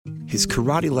his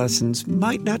karate lessons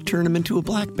might not turn him into a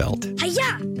black belt.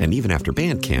 Hi-ya! And even after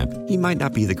band camp, he might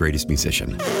not be the greatest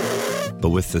musician.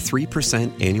 But with the 3%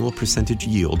 annual percentage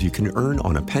yield you can earn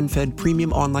on a PenFed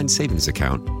premium online savings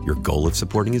account, your goal of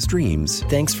supporting his dreams...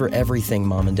 Thanks for everything,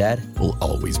 Mom and Dad. ...will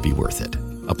always be worth it.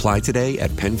 Apply today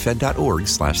at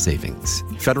PenFed.org/savings.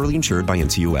 Federally insured by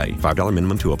NCUA. $5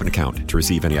 minimum to open account. To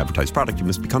receive any advertised product, you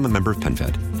must become a member of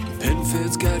PenFed.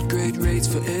 PenFed's got great rates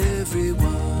for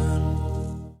everyone.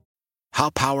 How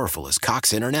powerful is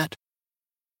Cox Internet?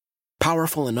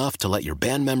 Powerful enough to let your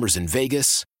band members in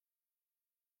Vegas,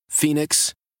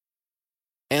 Phoenix,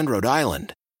 and Rhode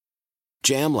Island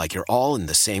jam like you're all in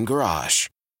the same garage.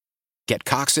 Get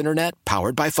Cox Internet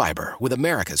powered by fiber with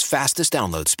America's fastest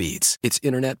download speeds. It's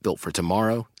internet built for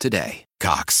tomorrow, today.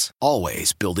 Cox,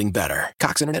 always building better.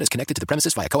 Cox Internet is connected to the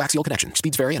premises via coaxial connection.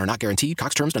 Speeds vary and are not guaranteed.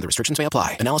 Cox terms and other restrictions may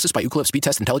apply. Analysis by Ookla Speed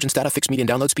Test Intelligence Data. Fixed median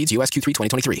download speeds. US Q3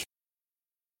 2023.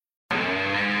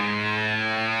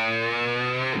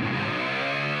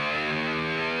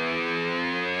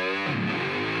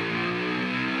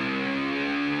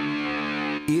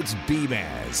 It's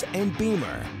Beamaz and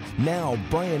Beamer. Now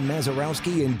Brian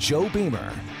Mazarowski and Joe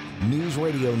Beamer. News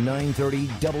Radio 930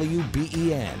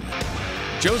 WBEN.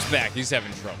 Joe's back. He's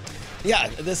having trouble. Yeah,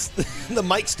 the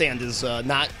mic stand is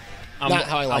not how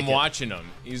I like it. I'm watching him.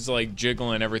 He's like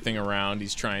jiggling everything around.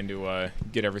 He's trying to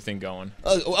get everything going.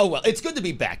 Oh, well, it's good to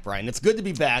be back, Brian. It's good to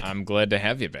be back. I'm glad to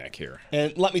have you back here.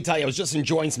 And let me tell you, I was just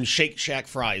enjoying some Shake Shack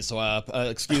fries, so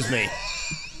excuse me.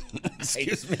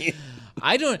 Excuse me.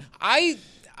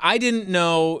 I didn't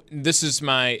know. This is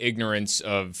my ignorance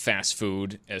of fast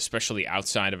food, especially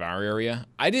outside of our area.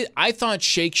 I thought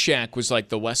Shake Shack was like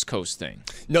the West Coast thing.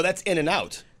 No, that's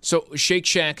In-N-Out. So Shake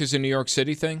Shack is a New York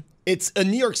City thing? It's a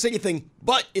New York City thing,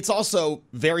 but it's also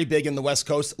very big in the West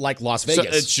Coast, like Las Vegas.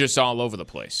 So it's just all over the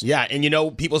place. Yeah, and you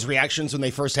know people's reactions when they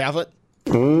first have it?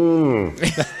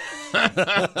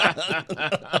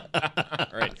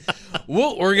 Right.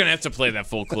 We're going to have to play that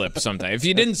full clip sometime. If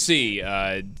you didn't see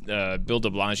Bill de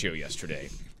Blasio yesterday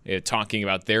talking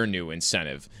about their new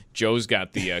incentive, Joe's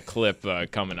got the clip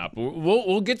coming up.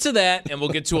 We'll get to that, and we'll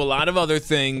get to a lot of other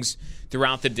things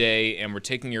throughout the day, and we're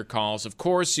taking your calls. Of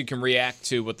course, you can react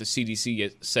to what the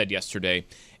CDC said yesterday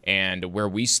and where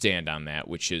we stand on that,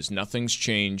 which is nothing's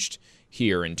changed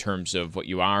here in terms of what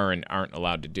you are and aren't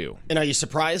allowed to do. And are you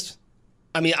surprised?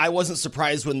 I mean, I wasn't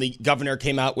surprised when the governor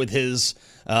came out with his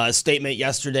statement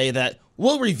yesterday that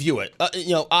we'll review it.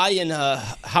 I and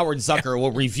Howard Zucker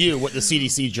will review what the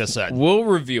CDC just said. We'll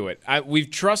review it. We've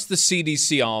trusted the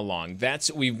CDC all along.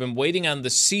 We've been waiting on the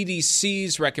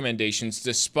CDC's recommendations,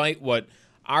 despite what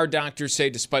our doctors say,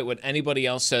 despite what anybody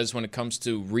else says when it comes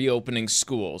to reopening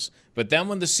schools. But then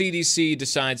when the CDC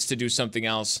decides to do something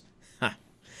else,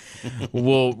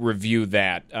 we'll review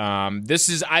that.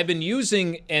 I've been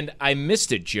using, and I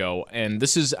missed it, Joe, and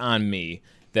this is on me,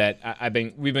 that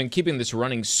we've been keeping this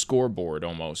running scoreboard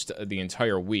almost the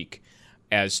entire week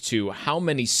as to how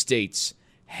many states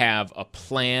have a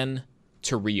plan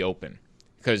to reopen.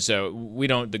 Because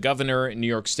the governor in New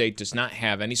York State does not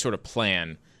have any sort of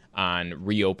plan on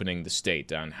reopening the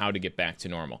state, on how to get back to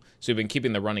normal. So we've been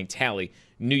keeping the running tally.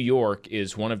 New York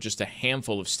is one of just a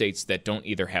handful of states that don't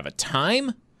either have a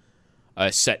time,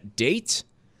 a set date,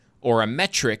 or a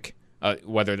metric,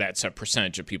 whether that's a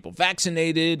percentage of people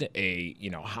vaccinated, a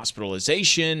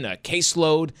hospitalization, a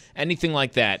caseload, anything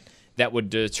like that would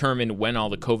determine when all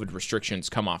the COVID restrictions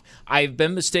come off. I've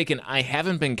been mistaken. I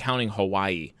haven't been counting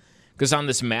Hawaii, because on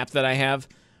this map that I have,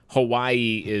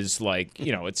 Hawaii is like,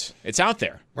 it's out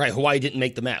there. Right, Hawaii didn't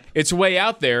make the map. It's way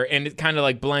out there, and it kind of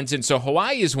like blends in. So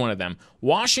Hawaii is one of them.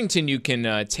 Washington, you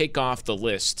can take off the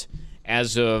list.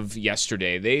 As of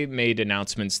yesterday, they made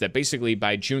announcements that basically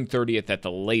by June 30th at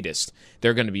the latest,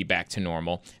 they're going to be back to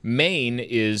normal. Maine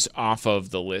is off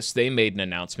of the list. They made an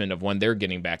announcement of when they're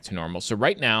getting back to normal. So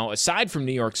right now, aside from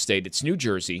New York State, it's New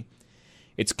Jersey,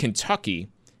 it's Kentucky,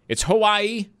 it's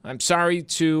Hawaii. I'm sorry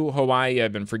to Hawaii.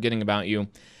 I've been forgetting about you.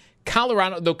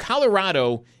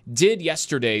 Colorado did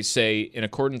yesterday say, in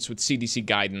accordance with CDC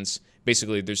guidance,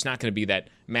 basically there's not going to be that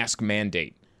mask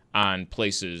mandate on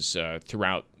places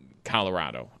throughout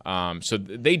Colorado. So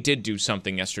they did do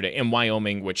something yesterday. In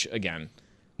Wyoming, which, again...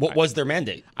 What was their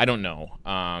mandate? I don't know.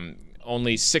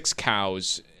 Only 6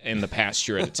 cows in the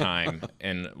pasture at a time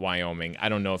in Wyoming. I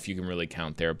don't know if you can really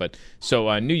count there. But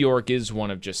so New York is one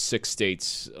of just 6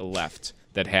 states left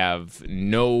that have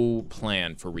no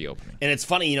plan for reopening. And it's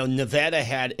funny, Nevada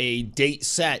had a date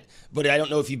set, but I don't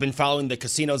know if you've been following the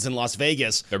casinos in Las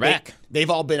Vegas. They're back. They've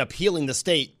all been appealing the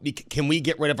state. Can we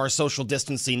get rid of our social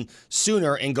distancing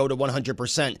sooner and go to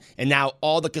 100%? And now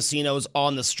all the casinos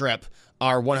on the Strip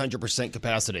our 100%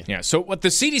 capacity. Yeah, so what the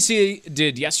CDC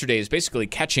did yesterday is basically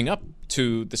catching up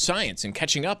to the science and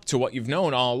catching up to what you've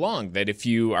known all along, that if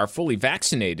you are fully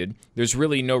vaccinated, there's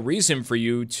really no reason for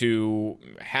you to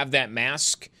have that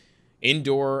mask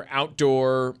indoor,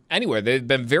 outdoor, anywhere. They've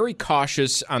been very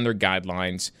cautious on their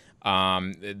guidelines.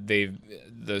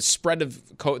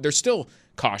 They're still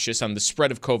cautious on the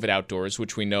spread of COVID outdoors,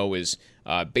 which we know is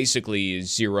basically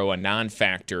zero, a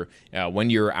non-factor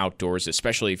when you're outdoors,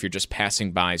 especially if you're just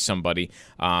passing by somebody.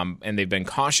 And they've been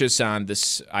cautious on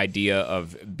this idea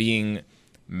of being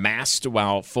masked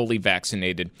while fully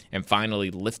vaccinated, and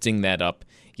finally lifting that up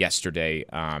yesterday.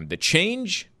 The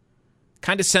change,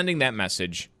 kind of sending that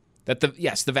message that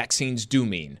the vaccines do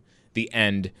mean the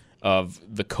end of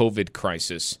the COVID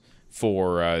crisis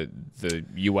for the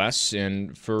U.S.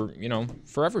 and for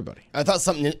everybody. I thought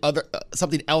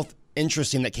something else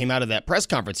interesting that came out of that press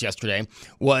conference yesterday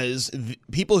was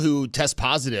people who test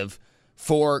positive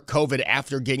for COVID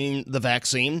after getting the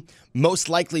vaccine most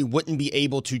likely wouldn't be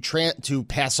able to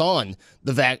pass on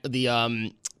the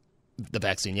vaccine,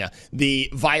 the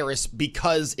virus,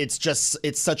 because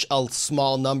it's such a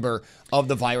small number of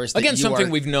the virus. Again,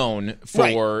 something we've known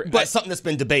for, right, but something that's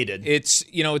been debated.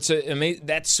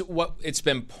 That's what it's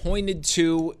been pointed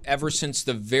to ever since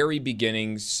the very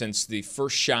beginning, since the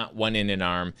first shot went in an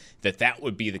arm, that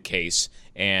would be the case,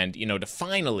 and to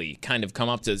finally kind of come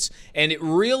up to this, and it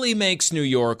really makes New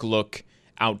York look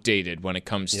outdated when it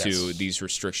comes to these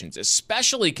restrictions,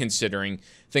 especially considering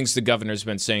things the governor's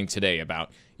been saying today about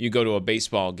you go to a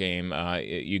baseball game,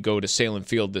 you go to Salem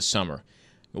Field this summer.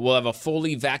 We'll have a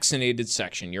fully vaccinated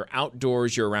section. You're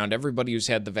outdoors, you're around everybody who's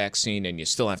had the vaccine, and you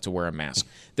still have to wear a mask.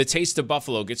 The Taste of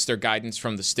Buffalo gets their guidance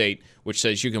from the state, which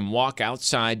says you can walk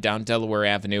outside down Delaware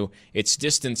Avenue. It's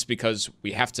distanced because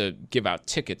we have to give out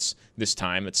tickets this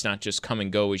time. It's not just come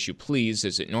and go as you please,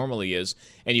 as it normally is,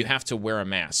 and you have to wear a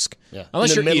mask. Yeah.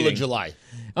 Unless in the you're middle eating. of July.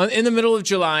 In the middle of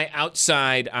July,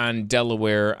 outside on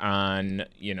Delaware, on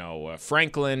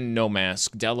Franklin, no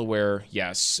mask. Delaware,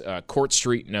 yes. Court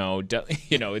Street, no.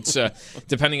 It's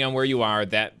depending on where you are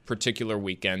that particular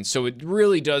weekend. So it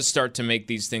really does start to make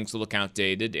these things look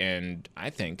outdated. And I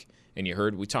think, and you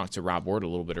heard we talked to Rob Ward a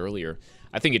little bit earlier,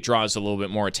 I think it draws a little bit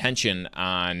more attention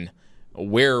on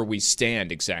where we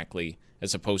stand exactly,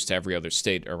 as opposed to every other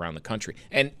state around the country.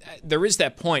 And there is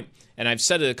that point, and I've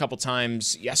said it a couple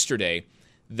times yesterday,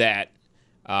 that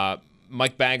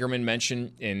Mike Baggerman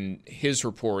mentioned in his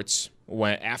reports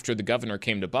after the governor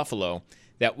came to Buffalo,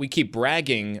 that we keep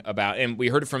bragging about, and we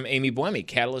heard it from Amy Buemi,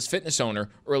 Catalyst Fitness owner,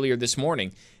 earlier this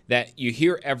morning, that you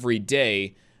hear every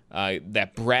day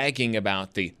that bragging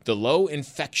about the low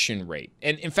infection rate.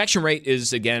 And infection rate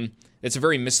is, again, it's a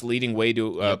very misleading way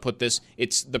to put this.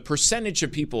 It's the percentage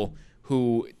of people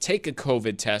who take a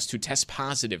COVID test, who test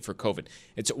positive for COVID.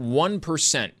 It's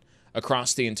 1%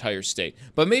 across the entire state.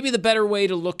 But maybe the better way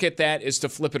to look at that is to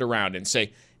flip it around and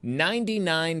say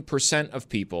 99% of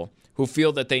people who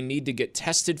feel that they need to get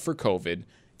tested for COVID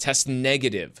test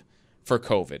negative for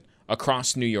COVID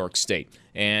across New York State.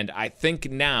 And I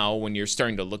think now when you're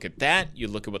starting to look at that, you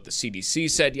look at what the CDC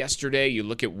said yesterday, you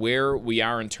look at where we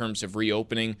are in terms of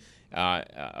reopening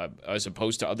as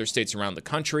opposed to other states around the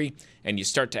country, and you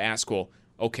start to ask, well,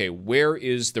 okay, where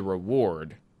is the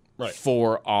reward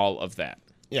for all of that?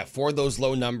 Yeah, for those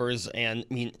low numbers. And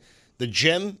I mean, the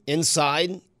gym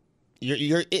inside,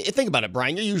 you're think about it,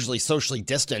 Brian. You're usually socially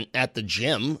distant at the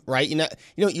gym, right? You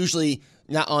don't usually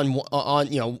not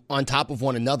on top of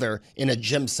one another in a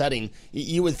gym setting.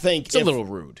 You would think it's a little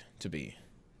rude to be,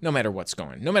 no matter what's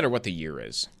going, no matter what the year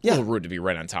is. A little rude to be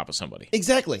right on top of somebody.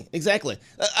 Exactly.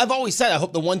 I've always said I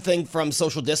hope the one thing from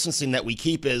social distancing that we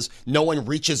keep is no one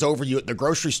reaches over you at the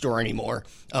grocery store anymore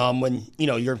when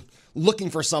you're looking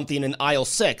for something in aisle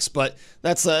 6, but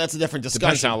that's a different discussion.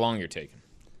 Depends how long you're taking.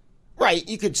 Right.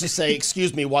 You could just say,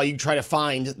 excuse me, while you try to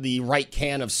find the right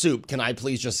can of soup, can I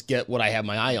please just get what I have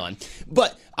my eye on?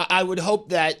 But I would hope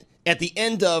that at the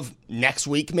end of next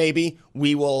week, maybe,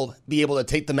 we will be able to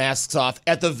take the masks off,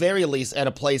 at the very least, at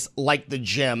a place like the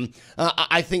gym.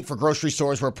 I think for grocery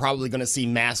stores, we're probably going to see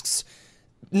masks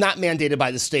not mandated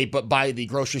by the state, but by the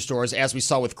grocery stores, as we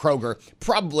saw with Kroger,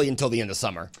 probably until the end of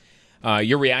summer.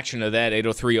 Your reaction to that,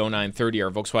 803-0930,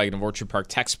 our Volkswagen of Orchard Park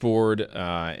text board.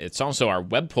 It's also our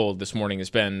web poll this morning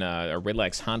has been our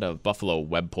Redlex Honda of Buffalo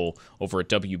web poll over at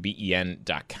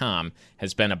WBEN.com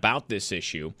has been about this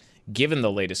issue. Given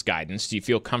the latest guidance, do you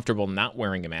feel comfortable not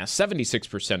wearing a mask?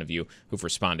 76% of you who've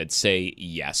responded say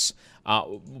yes.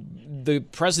 The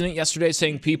president yesterday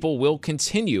saying people will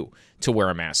continue to wear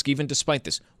a mask, even despite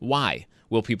this. Why?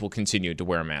 will people continue to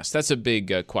wear a mask? That's a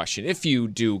big question. If you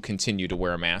do continue to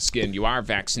wear a mask and you are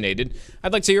vaccinated,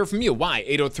 I'd like to hear from you. Why?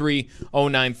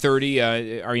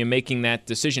 803-0930. Are you making that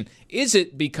decision? Is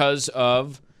it because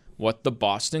of what the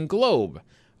Boston Globe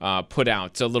put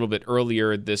out a little bit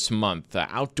earlier this month?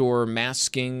 Outdoor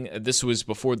masking. This was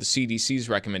before the CDC's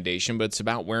recommendation, but it's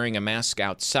about wearing a mask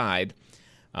outside.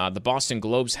 The Boston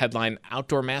Globe's headline,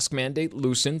 outdoor mask mandate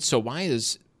loosened, so why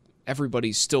is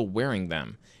everybody still wearing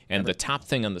them? And the top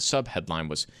thing on the sub-headline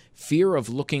was fear of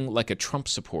looking like a Trump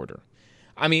supporter.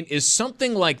 I mean, is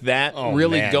something like that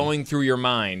going through your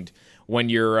mind when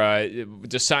you're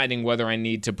deciding whether I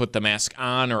need to put the mask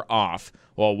on or off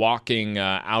while walking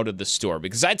out of the store?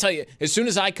 Because I tell you, as soon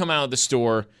as I come out of the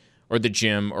store or the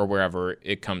gym or wherever,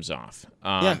 it comes off.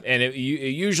 And it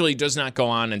usually does not go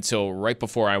on until right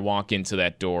before I walk into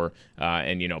that door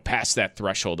and, past that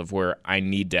threshold of where I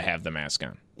need to have the mask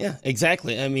on. Yeah,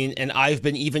 exactly. I mean, and I've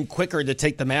been even quicker to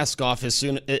take the mask off as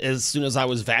soon as I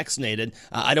was vaccinated.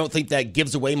 I don't think that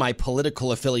gives away my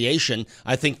political affiliation.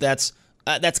 I think that's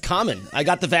common. I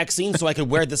got the vaccine so I could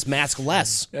wear this mask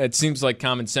less. It seems like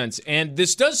common sense. And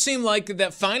this does seem like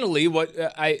that finally what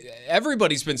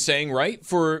everybody's been saying, right,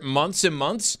 for months and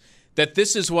months, that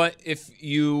this is what, if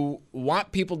you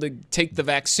want people to take the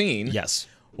vaccine. Yes.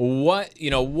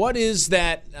 What is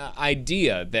that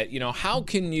idea that, how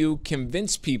can you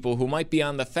convince people who might be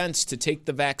on the fence to take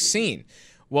the vaccine?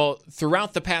 Well,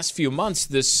 throughout the past few months,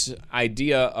 this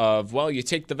idea of, you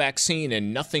take the vaccine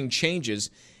and nothing changes.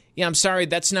 Yeah, I'm sorry,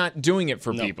 that's not doing it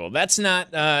for people. That's not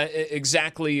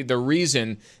exactly the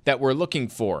reason that we're looking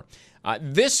for.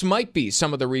 This might be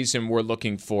some of the reason we're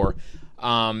looking for.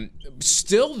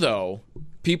 Still, though,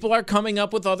 people are coming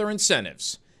up with other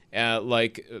incentives,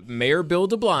 like Mayor Bill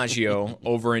de Blasio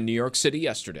over in New York City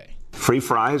yesterday. Free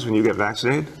fries when you get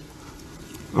vaccinated?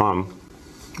 I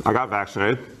got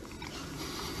vaccinated.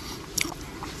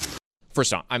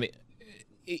 First off, I mean,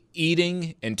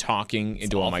 eating and talking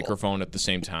into a microphone at the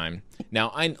same time.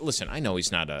 Now, I know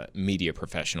he's not a media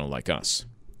professional like us,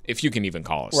 if you can even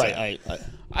call us right,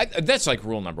 that. That's like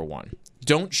rule number one.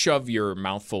 Don't shove your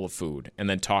mouth full of food and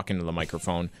then talk into the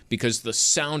microphone, because the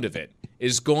sound of it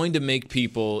is going to make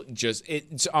people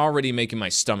it's already making my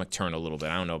stomach turn a little bit.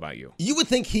 I don't know about you. You would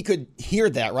think he could hear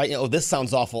that, right? Oh, this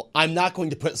sounds awful. I'm not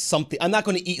going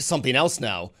to eat something else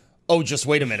now. Oh, just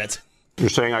wait a minute. You're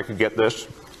saying I could get this?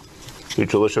 These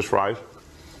delicious fries?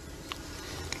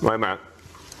 Wait a minute.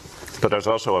 But there's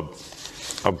also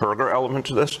a burger element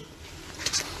to this?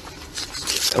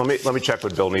 Let me check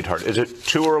with Bill Neidhart. Is it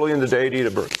too early in the day to eat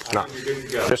a burger? No.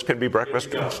 This could be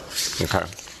breakfast? Okay.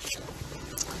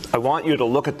 I want you to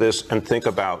look at this and think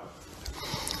about,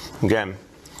 again,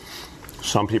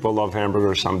 some people love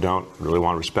hamburgers, some don't. Really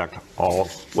want to respect all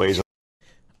ways of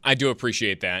I do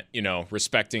appreciate that,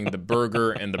 respecting the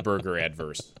burger and the burger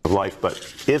adverse life. But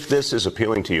if this is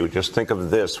appealing to you, just think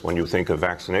of this when you think of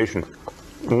vaccination.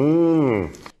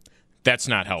 That's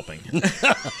not helping.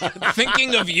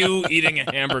 Thinking of you eating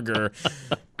a hamburger,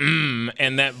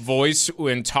 and that voice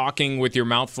when talking with your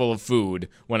mouth full of food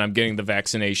when I'm getting the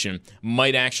vaccination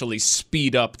might actually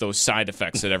speed up those side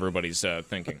effects that everybody's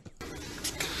thinking.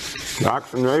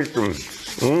 Vaccination.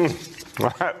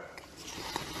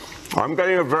 I'm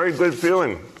getting a very good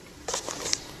feeling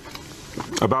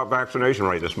about vaccination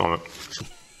right this moment.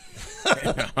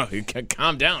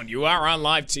 Calm down. You are on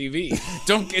live TV.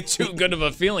 Don't get too good of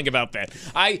a feeling about that.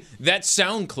 That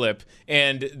sound clip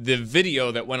and the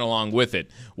video that went along with it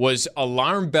was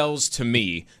alarm bells to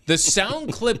me. The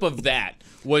sound clip of that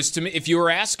was, to me, if you were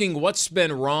asking what's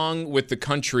been wrong with the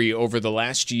country over the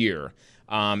last year,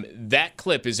 that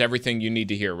clip is everything you need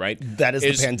to hear, right? That is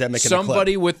the pandemic in a clip.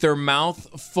 Somebody with their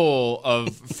mouth full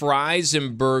of fries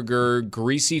and burger,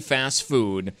 greasy fast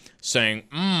food, saying,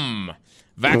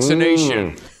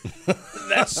 vaccination.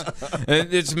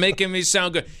 It's making me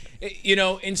sound good.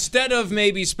 Instead of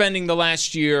maybe spending the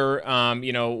last year,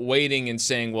 waiting and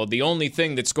saying, well, the only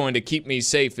thing that's going to keep me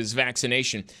safe is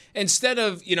vaccination. Instead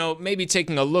of, maybe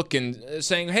taking a look and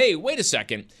saying, hey, wait a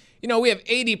second. We have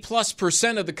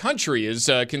 80+% of the country is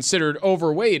considered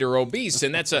overweight or obese,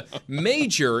 and that's a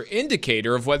major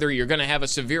indicator of whether you're going to have a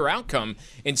severe outcome.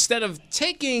 Instead of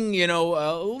taking,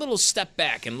 a little step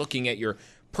back and looking at your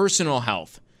personal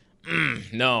health.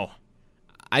 No.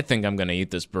 I think I'm going to eat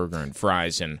this burger and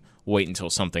fries and wait until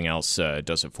something else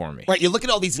does it for me. Right, you look at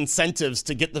all these incentives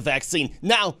to get the vaccine.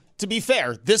 Now, to be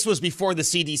fair, this was before the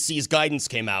CDC's guidance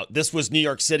came out. This was New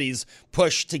York City's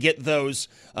push to get those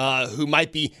who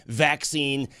might be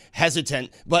vaccine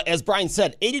hesitant. But as Brian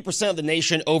said, 80% of the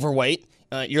nation overweight.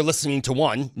 You're listening to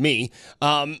one, me.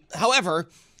 However,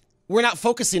 we're not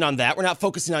focusing on that. We're not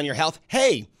focusing on your health.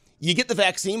 Hey, you get the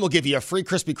vaccine, we'll give you a free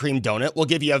Krispy Kreme donut, we'll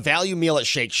give you a value meal at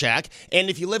Shake Shack, and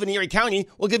if you live in Erie County,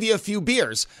 we'll give you a few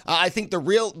beers. I think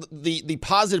the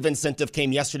positive incentive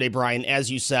came yesterday, Brian, as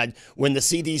you said, when the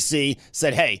CDC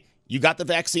said, hey, you got the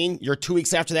vaccine, you're 2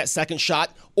 weeks after that second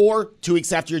shot, or 2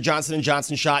 weeks after your Johnson &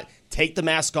 Johnson shot, take the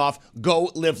mask off,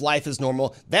 go live life as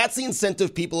normal. That's the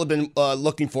incentive people have been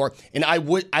looking for, and I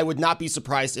would not be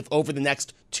surprised if over the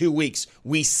next 2 weeks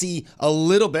we see a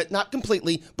little bit, not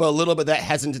completely, but a little bit of that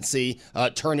hesitancy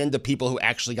turn into people who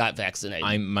actually got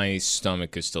vaccinated. My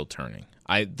stomach is still turning.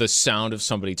 The sound of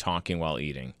somebody talking while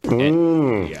eating,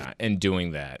 and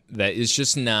doing that is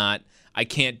just not. I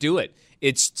can't do it.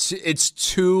 It's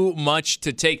too much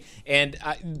to take, and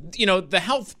the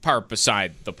health part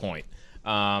beside the point,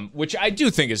 which I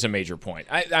do think is a major point.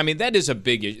 I mean that is a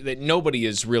big issue that nobody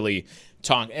is really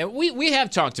talking, and we have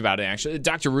talked about it actually.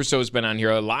 Dr. Russo has been on here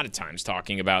a lot of times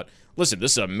talking about. Listen,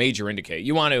 this is a major indicator.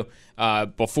 You want to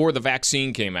before the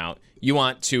vaccine came out, you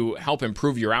want to help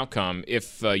improve your outcome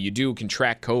if you do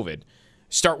contract COVID.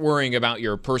 Start worrying about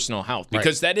your personal health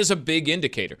because that is a big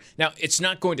indicator. Now, it's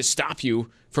not going to stop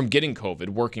you from getting COVID,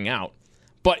 working out,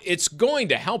 but it's going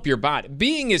to help your body.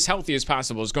 Being as healthy as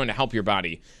possible is going to help your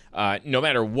body no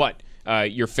matter what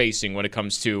you're facing when it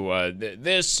comes to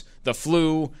the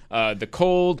flu, the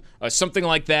cold, something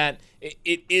like that.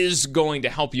 It is going to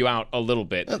help you out a little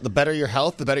bit. The better your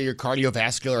health, the better your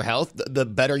cardiovascular health, the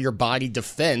better your body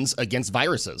defends against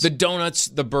viruses. The donuts,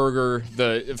 the burger,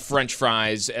 the French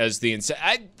fries as the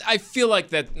I feel like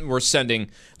that we're sending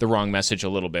the wrong message a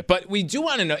little bit. But we do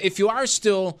want to know if you are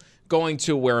still going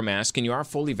to wear a mask and you are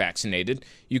fully vaccinated,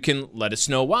 you can let us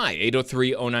know why.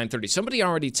 803-0930. Somebody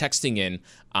already texting in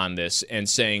on this and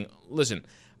saying, listen,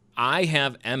 I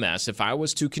have MS. If I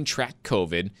was to contract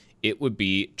COVID, it would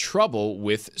be trouble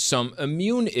with some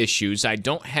immune issues. I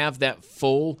don't have that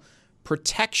full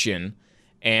protection.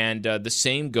 And the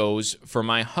same goes for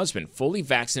my husband, fully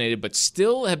vaccinated, but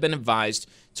still have been advised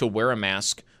to wear a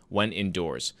mask when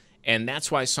indoors. And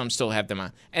that's why some still have them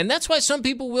on. And that's why some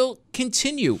people will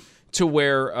continue to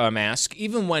wear a mask,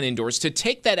 even when indoors, to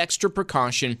take that extra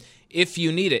precaution if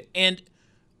you need it. And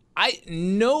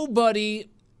nobody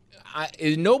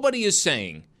is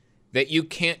saying that you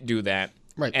can't do that.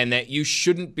 Right. And that you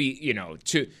shouldn't be,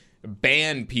 to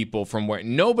ban people from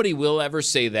wearing. Nobody will ever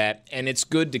say that, and it's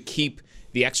good to keep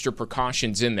the extra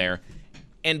precautions in there.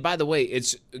 And by the way,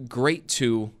 it's great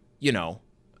to,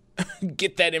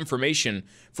 get that information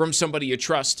from somebody you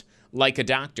trust, like a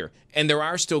doctor. And there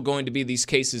are still going to be these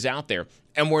cases out there.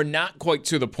 And we're not quite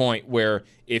to the point where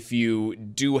if you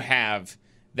do have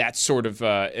that sort of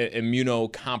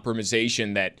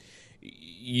immunocompromisation that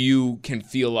you can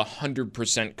feel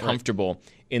 100% comfortable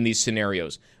in these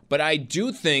scenarios. But I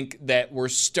do think that we're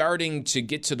starting to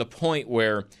get to the point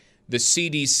where the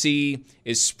CDC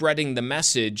is spreading the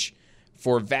message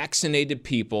for vaccinated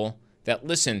people that,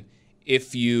 listen,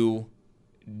 if you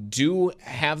do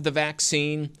have the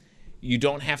vaccine, you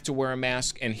don't have to wear a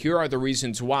mask, and here are the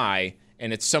reasons why.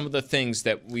 And it's some of the things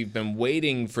that we've been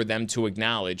waiting for them to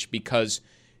acknowledge because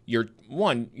your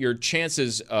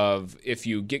chances of, if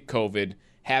you get COVID,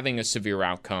 having a severe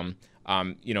outcome,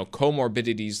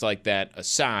 comorbidities like that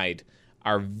aside,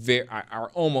 are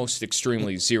almost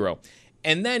extremely zero.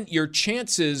 And then your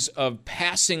chances of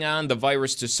passing on the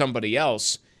virus to somebody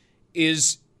else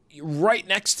is right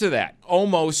next to that,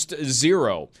 almost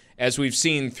zero, as we've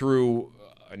seen through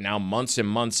now months and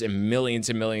months and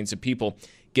millions of people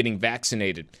getting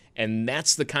vaccinated. And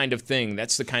that's the kind of thing,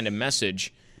 that's the kind of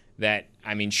message that,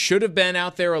 should have been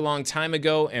out there a long time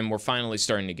ago, and we're finally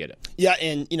starting to get it. Yeah,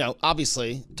 and,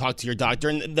 obviously, talk to your doctor.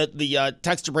 And the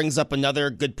texter brings up another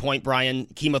good point, Brian.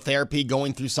 Chemotherapy,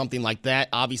 going through something like that,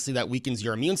 obviously that weakens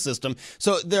your immune system.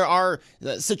 So there are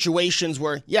situations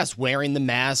where, yes, wearing the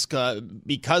mask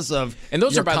because of and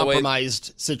those your are, by compromised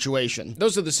the way, situation.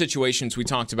 Those are the situations we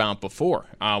talked about before.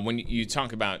 When you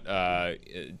talk about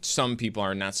some people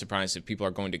are not surprised if people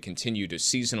are going to continue to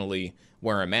seasonally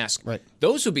wear a mask. Right.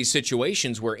 Those would be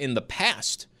situations where in the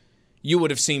past you would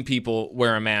have seen people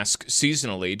wear a mask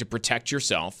seasonally to protect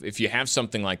yourself. If you have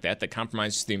something like that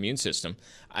compromises the immune system,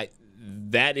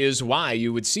 that is why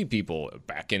you would see people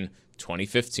back in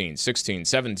 2015, 16,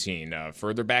 17,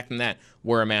 further back than that,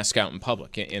 wear a mask out in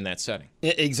public in that setting.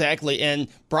 Exactly. And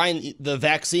Brian, the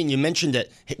vaccine, you mentioned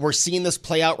it. We're seeing this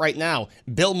play out right now.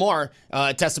 Bill Maher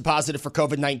tested positive for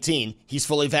COVID-19. He's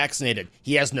fully vaccinated.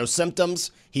 He has no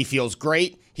symptoms. He feels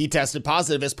great. he tested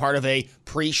positive as part of a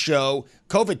pre-show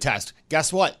COVID test.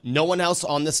 Guess what? No one else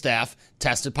on the staff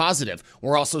tested positive.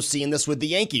 We're also seeing this with the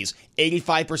Yankees.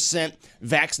 85%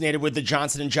 vaccinated with the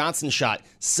Johnson & Johnson shot.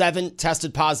 7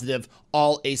 tested positive,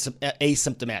 all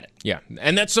asymptomatic. Yeah,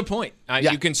 and that's the point.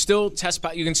 You can still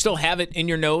you can still have it in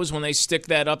your nose when they stick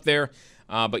that up there,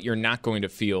 but you're not going to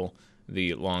feel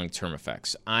the long-term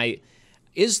effects.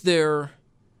 Is there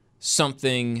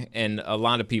something, and a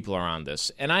lot of people are on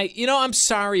this, and I'm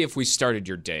sorry if we started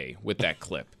your day with that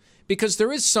clip, because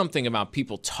there is something about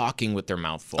people talking with their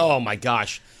mouth full. Oh my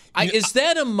gosh. Is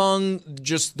that among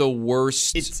just the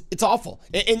worst? It's awful,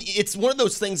 and it's one of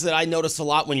those things that I notice a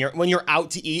lot when you're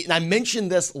out to eat. And I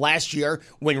mentioned this last year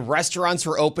when restaurants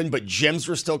were open but gyms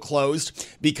were still closed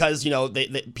because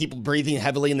they people breathing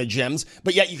heavily in the gyms.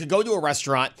 But yet you could go to a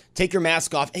restaurant, take your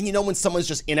mask off, and when someone's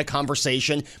just in a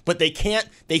conversation, but they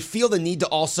feel the need to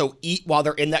also eat while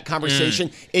they're in that conversation,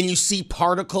 and you see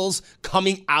particles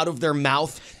coming out of their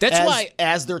mouth. That's why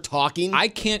as they're talking, I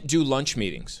can't do lunch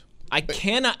meetings. I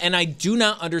cannot, and I do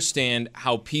not understand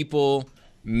how people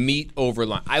meet over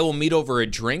lunch. I will meet over a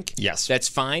drink. Yes. That's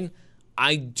fine.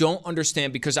 I don't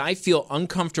understand because I feel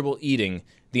uncomfortable eating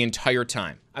the entire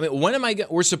time. I mean,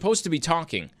 we're supposed to be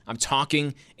talking. I'm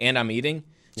talking and I'm eating.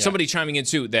 Yeah. Somebody chiming in,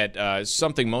 too, that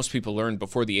something most people learned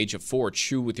before the age of 4,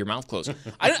 chew with your mouth closed.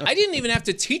 I didn't even have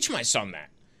to teach my son that.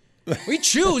 He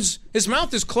chews, his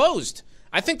mouth is closed.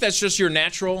 I think that's just your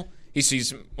natural. He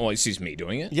sees me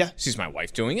doing it. Yeah. He sees my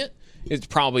wife doing it. It's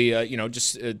probably,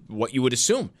 just what you would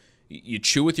assume. You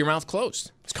chew with your mouth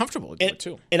closed. It's comfortable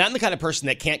too. And I'm the kind of person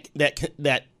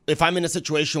that if I'm in a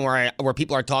situation where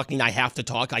people are talking, I have to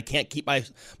talk. I can't keep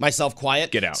myself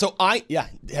quiet. Get out. So can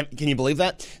you believe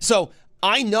that? So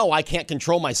I know I can't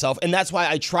control myself, and that's why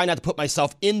I try not to put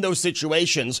myself in those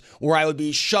situations where I would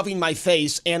be shoving my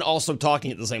face and also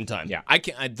talking at the same time. Yeah, I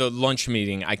can't. The lunch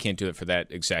meeting, I can't do it for that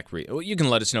exact reason. You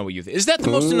can let us know what you think. Is that the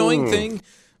most annoying thing?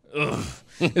 Ugh.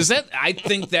 Is that? I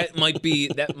think that might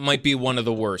be one of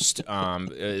the worst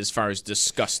as far as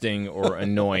disgusting or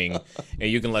annoying.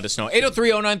 You can let us know.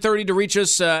 803-0930 to reach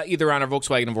us either on our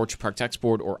Volkswagen of Orchard Park text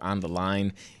board or on the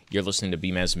line. You're listening to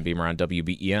Beamaz and Beamer on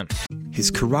WBEN. His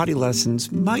karate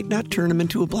lessons might not turn him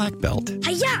into a black belt.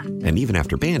 Hi-ya! And even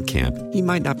after band camp, he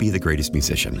might not be the greatest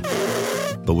musician.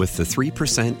 But with the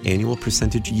 3% annual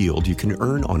percentage yield you can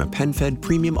earn on a PenFed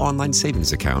premium online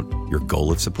savings account, your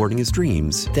goal of supporting his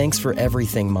dreams... Thanks for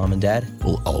everything, Mom and Dad.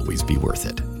 ...will always be worth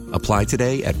it. Apply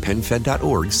today at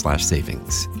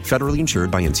PenFed.org/savings. Federally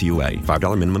insured by NCUA.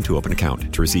 $5 minimum to open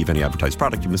account. To receive any advertised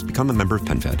product, you must become a member of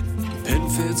PenFed.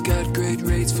 PenFed's got great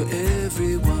rates for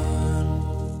everyone.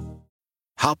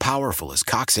 How powerful is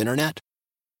Cox Internet?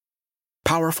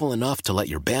 Powerful enough to let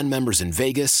your band members in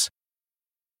Vegas,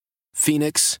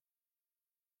 Phoenix,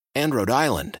 and Rhode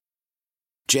Island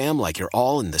jam like you're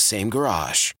all in the same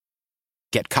garage.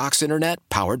 Get Cox Internet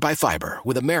powered by fiber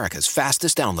with America's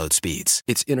fastest download speeds.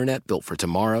 It's internet built for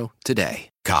tomorrow, today.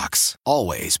 Cox,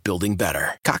 always building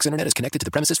better. Cox Internet is connected to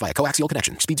the premises via coaxial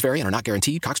connection. Speeds vary and are not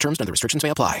guaranteed. Cox terms and other restrictions may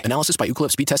apply. Analysis by Ookla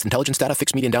Speed Test Intelligence Data.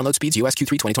 Fixed median download speeds. US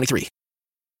Q3 2023.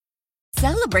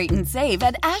 Celebrate and save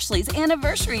at Ashley's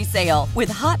Anniversary Sale. With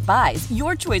Hot Buys,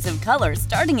 your choice of colors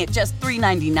starting at just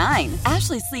 $3.99.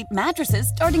 Ashley Sleep mattresses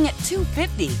starting at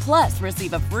 $2.50. Plus,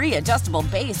 receive a free adjustable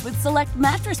base with select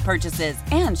mattress purchases.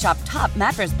 And shop top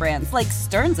mattress brands like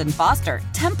Stearns & Foster,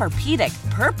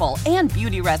 Tempur-Pedic, Purple, and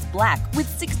Beautyrest Black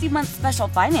with 60-month special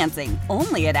financing.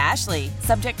 Only at Ashley.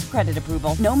 Subject to credit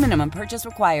approval. No minimum purchase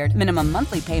required. Minimum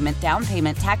monthly payment, down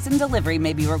payment, tax, and delivery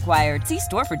may be required. See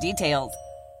store for details.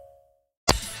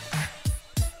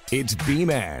 It's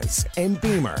Beamaz and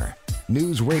Beamer.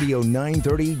 News Radio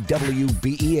 930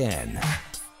 WBEN.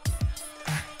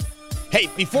 Hey,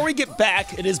 before we get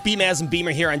back, it is Beamaz and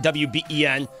Beamer here on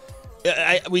WBEN.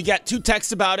 We got 2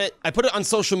 texts about it. I put it on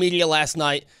social media last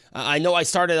night. I know I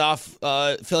started off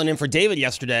filling in for David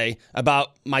yesterday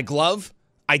about my glove.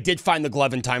 I did find the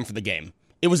glove in time for the game.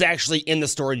 It was actually in the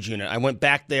storage unit. I went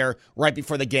back there right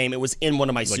before the game. It was in one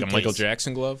of my suitcases. Like a Michael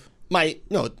Jackson glove?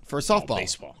 For a softball.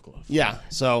 Baseball glove. Yeah,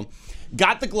 so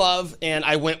got the glove, and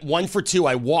I went 1 for 2.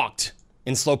 I walked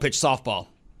in slow pitch softball.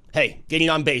 Hey, getting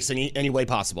on base any way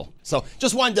possible. So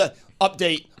just wanted to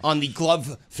update on the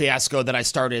glove fiasco that I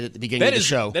started at the beginning of the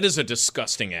show. That is a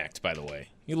disgusting act, by the way.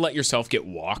 You let yourself get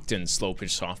walked in slow pitch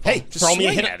softball. Hey, just throw me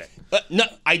a swing hit at it. No,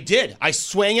 I did. I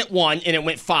swang at one, and it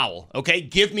went foul. Okay,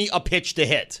 give me a pitch to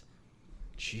hit.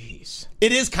 Jeez.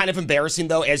 It is kind of embarrassing,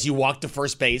 though, as you walk to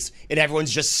first base and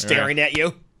everyone's just staring at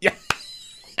you. Yeah.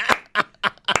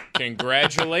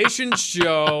 Congratulations,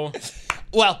 Joe.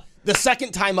 Well, the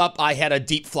second time up, I had a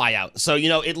deep fly out. So,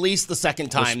 at least the second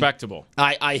time. Respectable.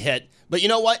 I hit. But you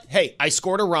know what? Hey, I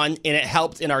scored a run, and it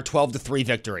helped in our 12-3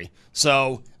 victory.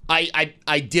 So I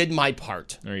did my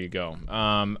part. There you go.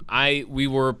 We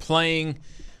were playing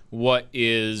what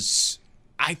is,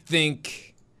 I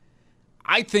think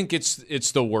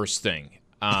it's the worst thing.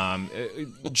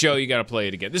 Joe, you got to play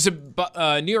it again. This is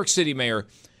New York City Mayor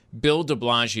Bill de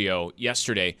Blasio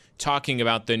yesterday talking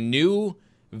about the new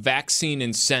vaccine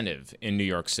incentive in New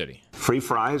York City. Free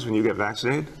fries when you get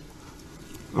vaccinated?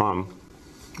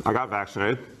 I got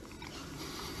vaccinated.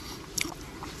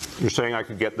 You're saying I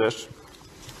could get this?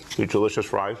 These delicious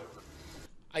fries?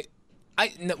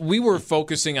 We were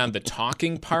focusing on the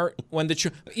talking part.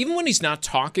 Even when he's not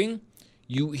talking,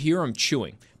 you hear him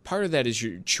chewing. Part of that is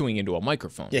you're chewing into a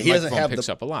microphone. Yeah, he doesn't have picks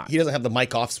up a lot. He doesn't have the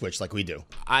mic off switch like we do.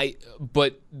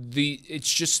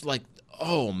 It's just like,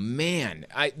 oh man,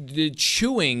 the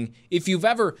chewing. If you've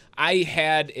ever, I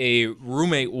had a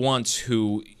roommate once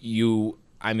who he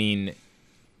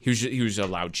was a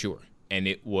loud chewer,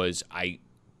 and I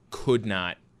could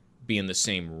not be in the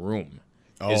same room.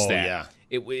 Yeah.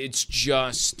 It's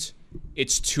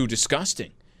too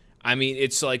disgusting. I mean,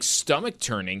 it's like stomach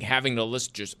turning having to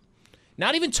listen, just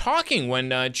not even talking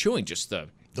when chewing, just the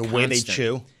way they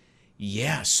chew.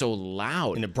 Yeah, so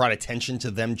loud. And it brought attention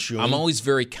to them chewing. I'm always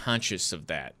very conscious of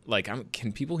that. Like,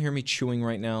 can people hear me chewing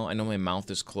right now? I know my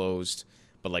mouth is closed,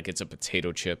 but like it's a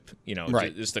potato chip. You know,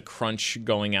 right. Is the crunch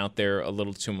going out there a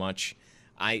little too much?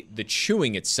 The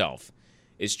chewing itself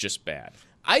is just bad.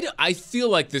 I feel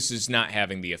like this is not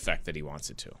having the effect that he wants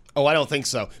it to. Oh, I don't think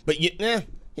so. But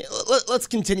let's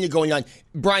continue going on.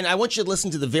 Brian, I want you to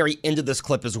listen to the very end of this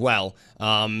clip as well,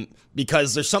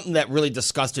 because there's something that really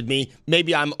disgusted me.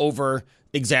 Maybe I'm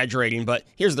over-exaggerating, but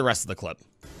here's the rest of the clip.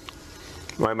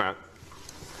 Wait a minute.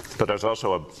 But there's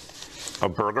also a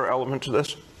burger element to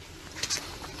this?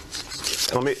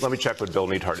 Let me check with Bill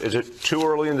Neidhart. Is it too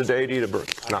early in the day to eat a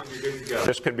burger? No.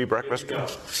 This can be breakfast?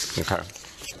 Okay.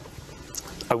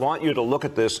 I want you to look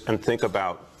at this and think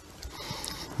about,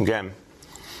 again,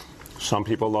 some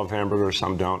people love hamburgers,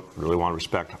 some don't. Really want to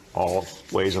respect all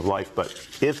ways of life. But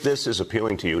if this is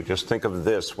appealing to you, just think of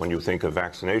this when you think of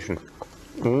vaccination.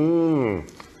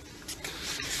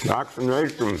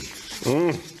 Vaccination.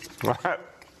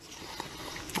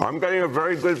 I'm getting a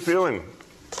very good feeling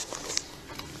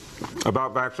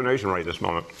about vaccination right this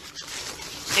moment.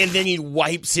 And then he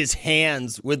wipes his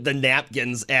hands with the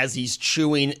napkins as he's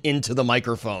chewing into the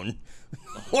microphone.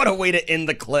 What a way to end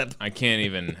the clip. I can't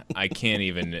even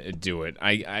do it.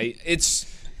 It's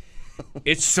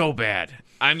so bad.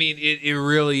 I mean, it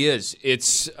really is.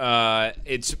 It's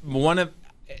one of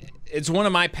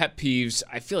my pet peeves.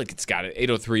 I feel like it's got it.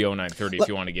 803-0930 if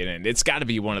you want to get in. It's got to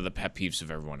be one of the pet peeves of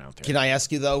everyone out there. Can I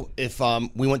ask you, though, if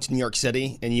we went to New York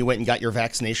City and you went and got your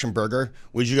vaccination burger,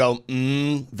 would you go,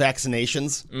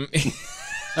 vaccinations?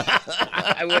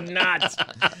 I would not.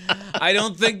 I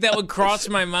don't think that would cross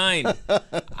my mind.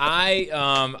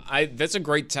 That's a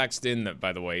great text in,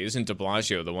 by the way. Isn't de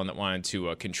Blasio the one that wanted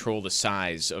to control the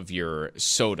size of your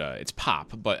soda? It's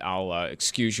pop, but I'll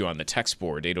excuse you on the text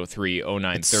board,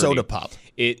 803-0930. It's soda pop.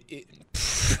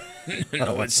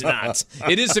 No, it's not.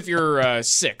 It is if you're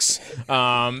 6.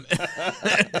 That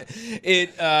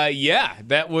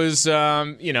was,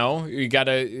 you got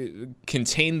to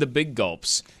contain the big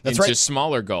gulps into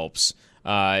smaller gulps.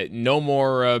 No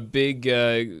more big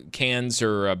cans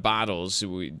or bottles.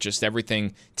 Just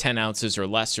everything 10 ounces or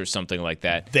less or something like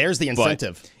that. There's the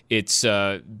incentive. But it's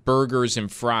burgers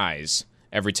and fries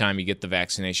every time you get the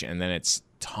vaccination, and then it's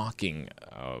talking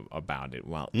about it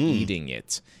while eating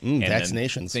it, and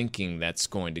vaccinations, then thinking that's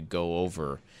going to go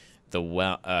over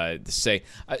the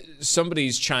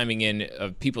somebody's chiming in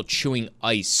of people chewing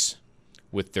ice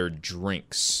with their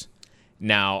drinks.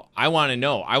 Now, I want to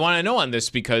know on this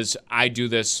because I do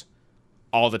this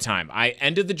all the time. I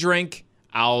ended the drink,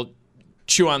 I'll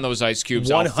chew on those ice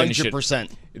cubes.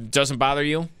 100%. It doesn't bother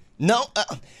you? No,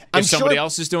 if somebody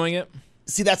else is doing it.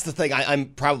 See, that's the thing. I'm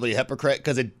probably a hypocrite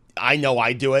because I know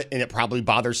I do it, and it probably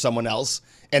bothers someone else.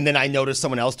 And then I notice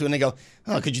someone else doing it, and I go,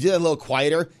 oh, could you do that a little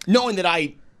quieter? Knowing that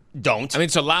I don't. I mean,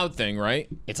 it's a loud thing, right?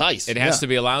 It's ice. It has to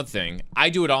be a loud thing. I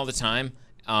do it all the time.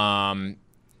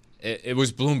 It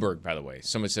was Bloomberg, by the way.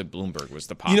 Somebody said Bloomberg was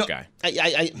the pop guy.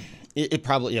 It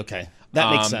probably, okay. That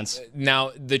makes sense.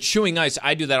 Now, the chewing ice,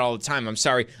 I do that all the time. I'm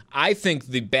sorry. I think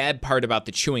the bad part about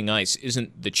the chewing ice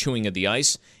isn't the chewing of the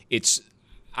ice. It's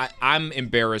I'm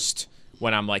embarrassed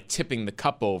when I'm like tipping the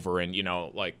cup over and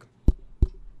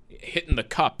hitting the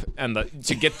cup and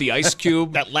to get the ice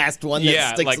cube. That last one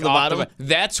that sticks to the bottom.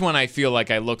 That's when I feel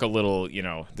like I look a little,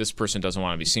 this person doesn't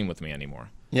want to be seen with me anymore.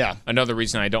 Yeah. Another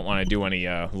reason I don't want to do any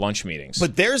lunch meetings.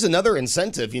 But there's another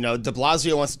incentive. De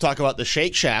Blasio wants to talk about the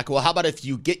Shake Shack. Well, how about if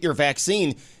you get your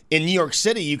vaccine in New York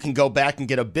City, you can go back and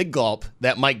get a Big Gulp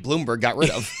that Mike Bloomberg got rid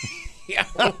of. Yeah,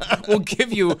 we'll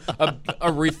give you a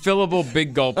refillable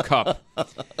Big Gulp cup.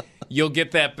 You'll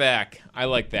get that back. I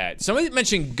like that. Somebody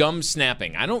mentioned gum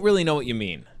snapping. I don't really know what you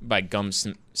mean by gum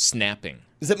snapping.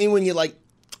 Does that mean when you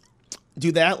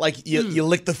do that? Like you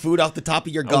lick the food off the top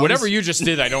of your gums? Whatever you just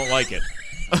did, I don't like it.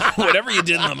 Whatever you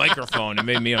did in the microphone, it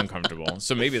made me uncomfortable.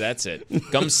 So maybe that's it.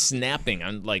 Gum snapping.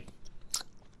 I'm like...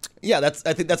 Yeah,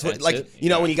 I think that's what,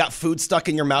 when you got food stuck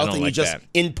in your mouth and you just,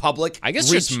 in public. I guess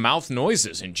just mouth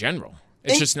noises in general.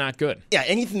 It's just not good. Yeah,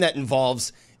 anything that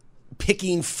involves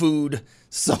picking food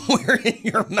somewhere in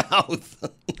your mouth.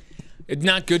 It's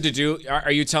not good to do.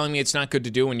 Are you telling me it's not good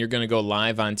to do when you're going to go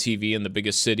live on TV in the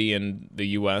biggest city in the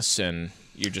U.S. and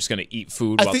you're just going to eat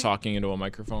food while talking into a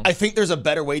microphone? I think there's a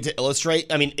better way to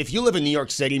illustrate. I mean, if you live in New York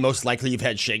City, most likely you've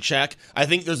had Shake Shack. I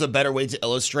think there's a better way to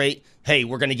illustrate, hey,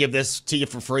 we're going to give this to you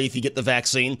for free if you get the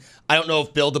vaccine. I don't know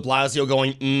if Bill de Blasio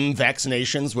going,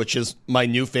 vaccinations, which is my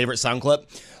new favorite sound clip.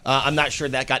 I'm not sure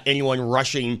that got anyone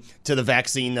rushing to the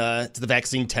vaccine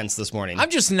tents this morning.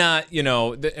 I'm just not,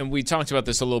 and we talked about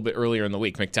this a little bit earlier in the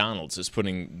week. McDonald's is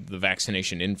putting the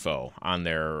vaccination info on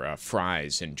their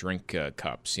fries and drink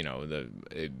cups,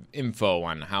 the info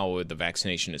on how the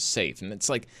vaccination is safe. And it's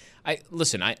like, I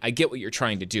get what you're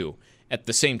trying to do. At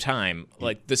the same time,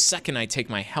 like the second I take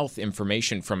my health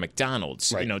information from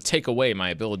McDonald's, take away my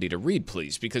ability to read,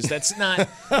 please, because that's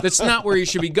not where you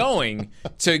should be going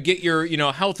to get your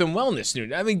health and wellness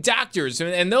news. I mean, doctors,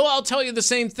 and they'll all tell you the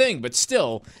same thing, but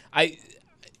still,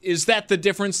 is that the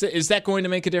difference? Is that going to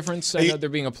make a difference? I know they're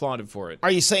being applauded for it. Are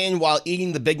you saying while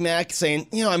eating the Big Mac, saying,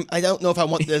 I don't know if I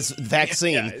want this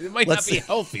vaccine? Yeah, it might not be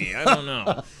healthy. I don't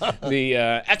know. The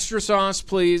extra sauce,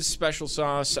 please, special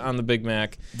sauce on the Big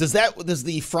Mac. Does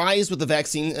the fries with the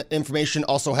vaccine information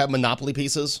also have Monopoly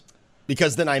pieces?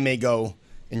 Because then I may go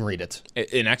and read it.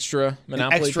 An extra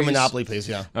Monopoly piece? Monopoly piece,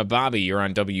 yeah. Bobby, you're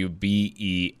on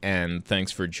WBEN.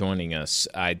 Thanks for joining us.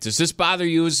 Does this bother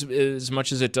you as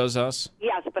much as it does us?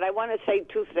 Yes, but I want to say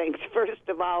two things. First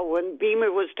of all, when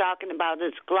Beamer was talking about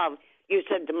his glove, you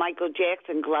said the Michael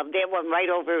Jackson glove. That went right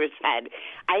over his head.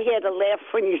 I had to laugh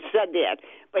when you said that,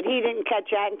 but he didn't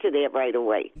catch on to that right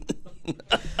away. You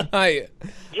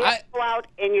go out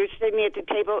and you're sitting at the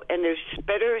table and there's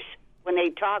spitters. When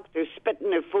they talk, they're spitting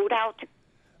their food out.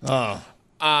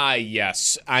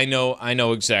 Yes. I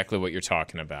know exactly what you're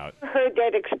talking about. I heard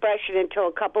that expression until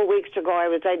a couple weeks ago. I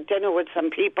was at dinner with some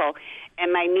people,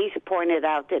 and my niece pointed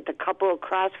out that the couple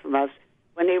across from us,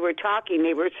 when they were talking,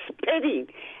 they were spitting.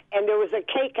 And there was a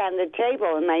cake on the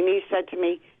table, and my niece said to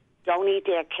me, "Don't eat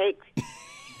that cake."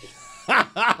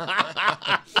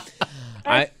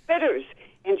 Spitters.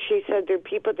 And she said there are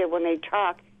people that when they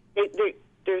talk,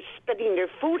 they're spitting their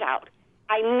food out.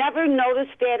 I never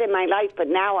noticed that in my life, but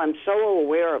now I'm so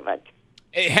aware of it.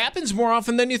 It happens more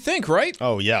often than you think, right?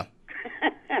 Oh, yeah.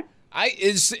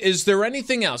 Is there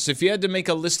anything else? If you had to make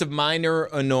a list of minor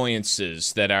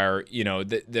annoyances that are,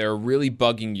 that are really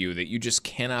bugging you, that you just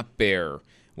cannot bear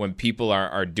when people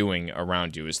are doing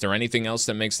around you, is there anything else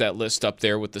that makes that list up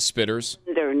there with the spitters?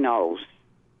 Their nose.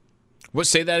 What?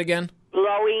 Say that again?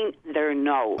 Blowing their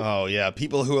nose. Oh, yeah.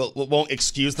 People who won't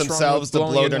excuse themselves to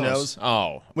blow their nose.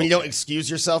 Oh. When you don't excuse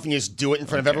yourself and you just do it in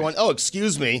front of everyone. Oh,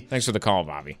 excuse me. Thanks for the call,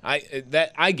 Bobby. I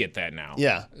get that now.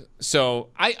 Yeah. So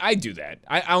I do that.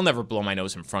 I'll never blow my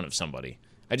nose in front of somebody.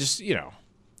 I just,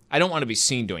 I don't want to be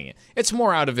seen doing it. It's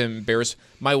more out of embarrassment.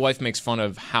 My wife makes fun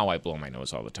of how I blow my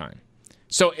nose all the time.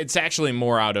 So it's actually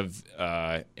more out of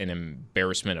an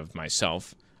embarrassment of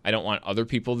myself. I don't want other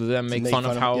people to then make fun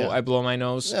of how I blow my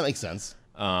nose. That makes sense.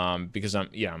 Because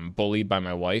I'm bullied by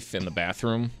my wife in the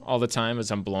bathroom all the time as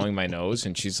I'm blowing my nose,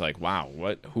 and she's like, "Wow,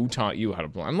 who taught you how to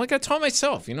blow?" I'm like, "I taught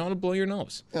myself. You know how to blow your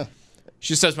nose." Yeah.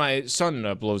 She says my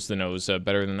son blows the nose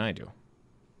better than I do.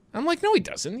 I'm like, "No, he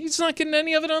doesn't. He's not getting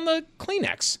any of it on the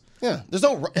Kleenex." Yeah,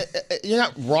 you're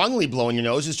not wrongly blowing your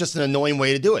nose. It's just an annoying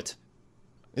way to do it.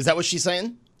 Is that what she's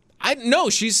saying?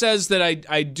 No, she says that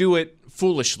I do it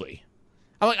foolishly.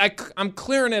 I'm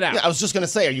clearing it out. Yeah, I was just going to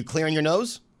say, are you clearing your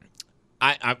nose?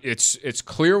 It's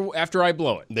clear after I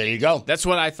blow it. There you go. That's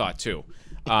what I thought too.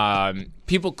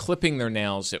 People clipping their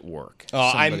nails at work.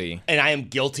 I am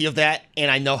guilty of that, and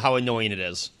I know how annoying it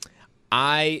is.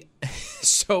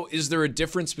 So is there a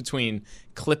difference between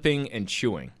clipping and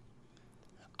chewing?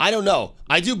 I don't know.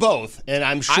 I do both, and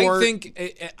I'm sure. I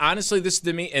think, honestly, this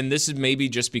to me, and this is maybe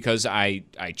just because I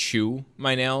chew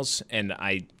my nails, and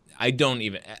I don't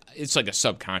even, it's like a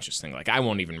subconscious thing. Like, I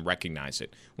won't even recognize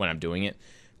it when I'm doing it.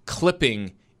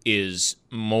 Clipping is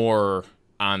more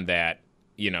on that,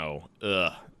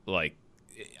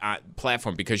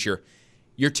 platform, because you're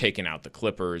taking out the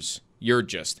clippers.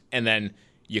 And then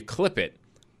you clip it.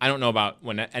 I don't know about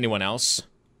when anyone else,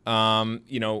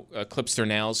 clips their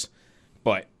nails,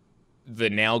 but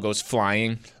the nail goes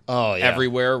flying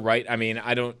everywhere, right? I mean,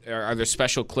 are there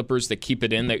special clippers that keep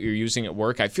it in that you're using at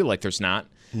work? I feel like there's not.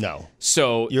 No.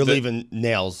 So you're leaving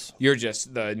nails.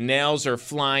 The nails are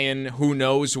flying. Who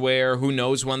knows where? Who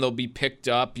knows when they'll be picked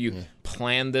up? You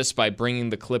plan this by bringing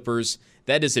the clippers.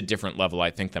 That is a different level,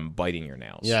 I think, than biting your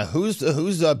nails. Yeah.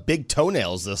 Who's big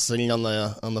toenails this sitting on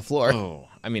the floor? Oh,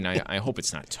 I mean, I hope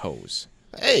it's not toes.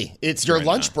 Hey, it's your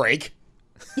lunch break.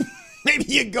 Maybe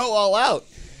you go all out.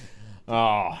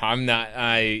 Oh, I'm not.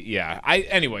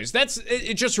 Anyways,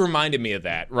 it just reminded me of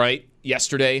that, right?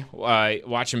 Yesterday,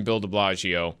 watching Bill de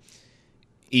Blasio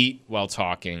eat while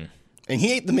talking. And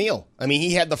he ate the meal. I mean,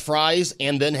 he had the fries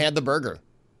and then had the burger.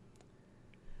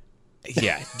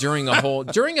 Yeah, during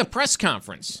a press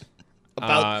conference.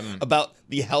 About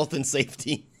the health and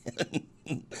safety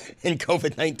in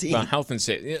COVID-19. About health and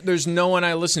safety. There's no one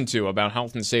I listen to about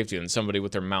health and safety than somebody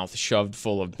with their mouth shoved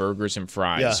full of burgers and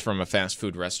fries from a fast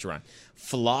food restaurant.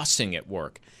 Flossing at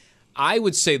work. I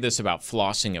would say this about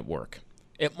flossing at work.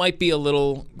 It might be a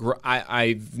little,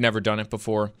 I've never done it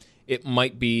before. It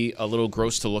might be a little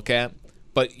gross to look at,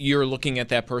 but you're looking at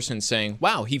that person saying,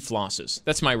 wow, he flosses.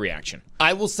 That's my reaction.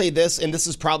 I will say this, and this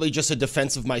is probably just a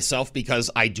defense of myself because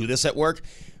I do this at work.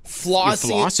 Flossing. You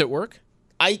floss at work?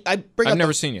 I've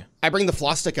never seen you. I bring the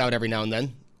floss stick out every now and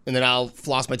then I'll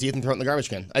floss my teeth and throw it in the garbage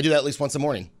can. I do that at least once a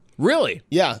morning. Really?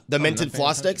 Yeah, the minted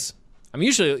floss sticks.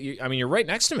 You're right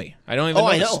next to me. I don't even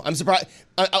notice. I know. I'm surprised.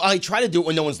 I try to do it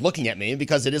when no one's looking at me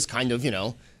because it is kind of,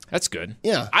 That's good.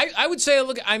 Yeah. I would say,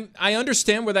 I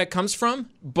understand where that comes from,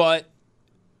 but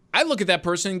I look at that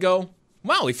person and go,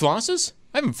 wow, he flosses?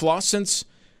 I haven't flossed since,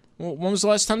 when was the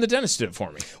last time the dentist did it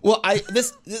for me? Well,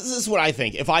 this is what I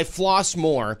think. If I floss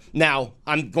more, now,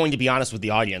 I'm going to be honest with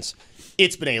the audience.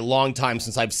 It's been a long time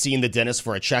since I've seen the dentist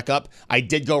for a checkup. I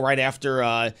did go right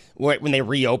after when they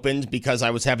reopened because I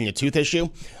was having a tooth issue.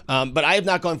 But I have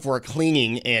not gone for a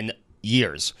cleaning in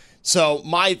years. So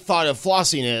my thought of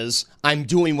flossing is I'm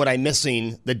doing what I'm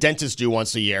missing the dentist do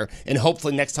once a year. And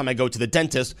hopefully next time I go to the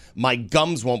dentist, my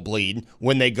gums won't bleed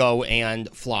when they go and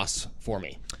floss for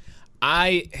me.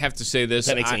 I have to say this.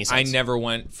 That makes any sense. I never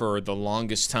went for the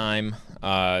longest time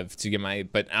to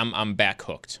get but I'm back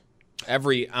hooked.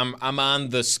 I'm on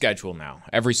the schedule now.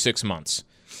 Every 6 months,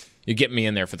 you get me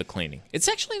in there for the cleaning. It's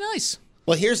actually nice.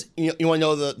 Well, here's you want to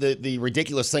know the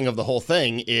ridiculous thing of the whole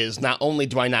thing is not only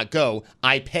do I not go,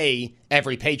 I pay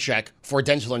every paycheck for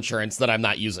dental insurance that I'm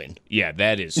not using. Yeah,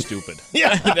 that is stupid.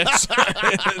 Yeah, that's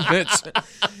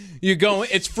you go.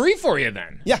 It's free for you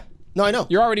then. Yeah, no, I know.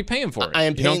 You're already paying for it. I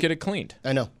am. You don't get it cleaned.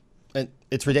 I know, and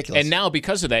it's ridiculous. And now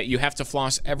because of that, you have to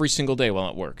floss every single day while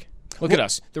at work. Look at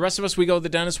us. The rest of us, we go to the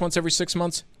dentist once every 6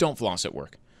 months. Don't floss at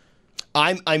work.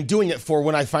 I'm doing it for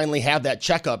when I finally have that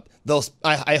checkup.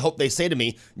 I hope they say to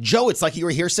me, Joe, it's like you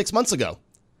were here 6 months ago.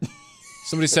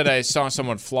 Somebody said I saw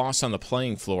someone floss on the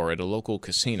playing floor at a local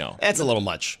casino. That's a little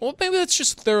much. Well, maybe that's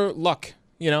just their luck.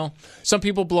 Some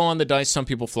people blow on the dice. Some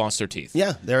people floss their teeth.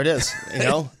 Yeah, there it is.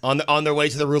 On their way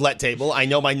to the roulette table, I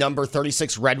know my number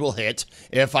 36 red will hit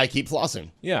if I keep flossing.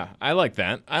 Yeah, I like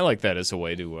that. I like that as a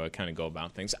way to kind of go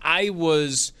about things. I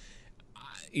was,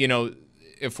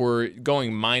 if we're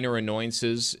going minor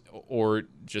annoyances or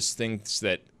just things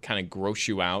that kind of gross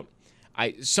you out,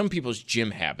 some people's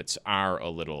gym habits are a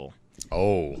little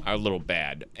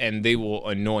bad, and they will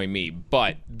annoy me.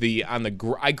 But I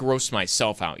grossed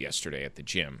myself out yesterday at the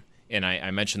gym, and I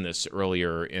mentioned this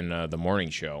earlier in the morning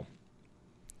show.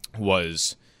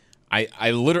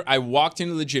 I walked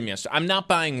into the gym yesterday. I'm not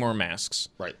buying more masks.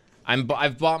 Right.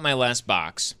 I've bought my last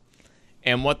box,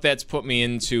 and what that's put me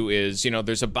into is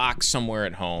there's a box somewhere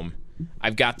at home.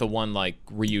 I've got the one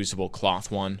reusable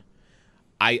cloth one.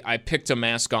 I picked a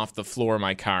mask off the floor of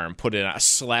my car and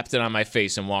slapped it on my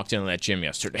face and walked into that gym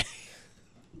yesterday.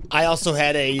 I also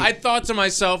had I thought to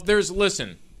myself,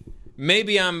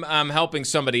 maybe I'm helping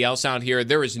somebody else out here.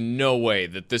 There is no way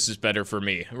that this is better for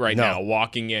me now,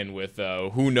 walking in with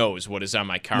who knows what is on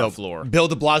my car floor. Bill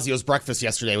de Blasio's breakfast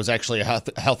yesterday was actually a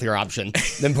healthier option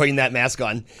than putting that mask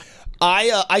on.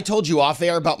 I told you off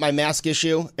air about my mask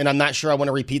issue, and I'm not sure I want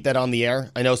to repeat that on the air.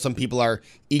 I know some people are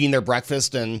eating their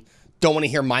breakfast and don't want to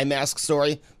hear my mask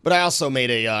story, but I also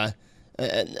made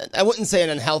I wouldn't say an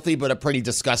unhealthy, but a pretty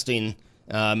disgusting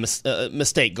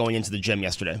mistake going into the gym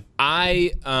yesterday.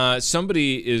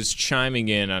 Somebody is chiming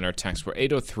in on our text. We're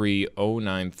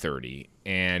 803-0930,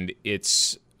 and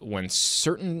it's when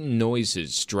certain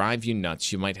noises drive you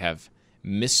nuts, you might have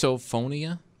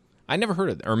misophonia. I never heard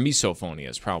of that. Or misophonia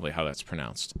is probably how that's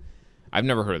pronounced. I've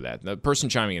never heard of that. The person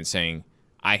chiming in saying,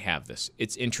 I have this.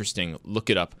 It's interesting.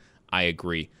 Look it up. I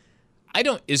agree. I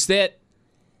don't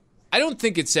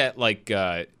think it's at like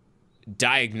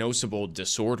diagnosable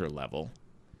disorder level.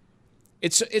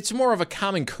 It's more of a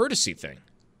common courtesy thing.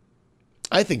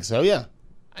 I think so, yeah.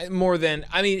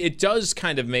 It does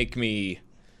kind of make me,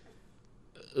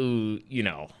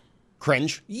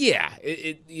 cringe? Yeah,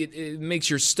 it makes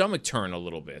your stomach turn a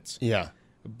little bit. Yeah.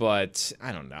 But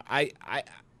I don't know.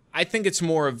 I think it's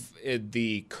more of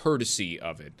the courtesy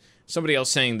of it. Somebody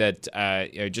else saying that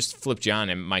I just flipped John,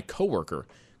 and my coworker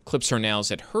clips her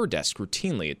nails at her desk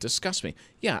routinely. It disgusts me.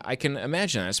 Yeah, I can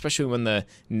imagine that, especially when the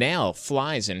nail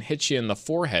flies and hits you in the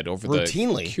forehead over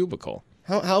routinely? The cubicle.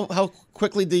 How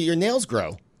quickly do your nails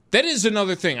grow? That is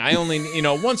another thing. I only,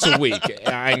 once a week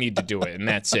I need to do it, and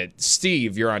that's it.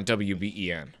 Steve, you're on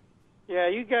WBEN. Yeah,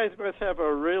 you guys must have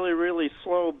a really, really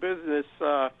slow business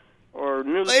or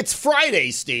news. It's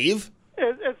Friday, Steve.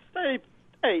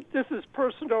 Hey, this is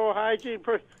personal hygiene.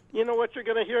 You know what you're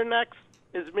going to hear next?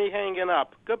 Is me hanging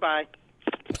up. Goodbye.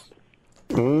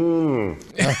 That's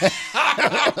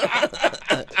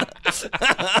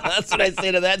what I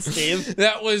say to that, Steve.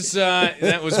 That was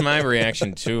my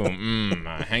reaction too.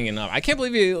 Hanging up. I can't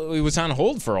believe he was on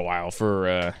hold for a while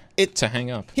to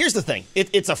hang up. Here's the thing.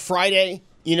 It's a Friday.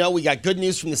 We got good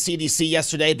news from the CDC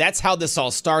yesterday. That's how this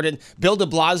all started. Bill de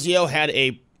Blasio had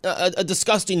a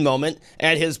disgusting moment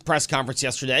at his press conference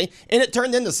yesterday, and it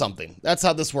turned into something. That's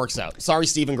how this works out. Sorry,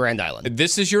 Steve in Grand Island.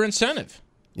 This is your incentive.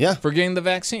 Yeah. For getting the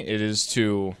vaccine. It is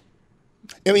to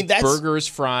that's burgers,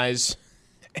 fries,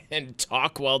 and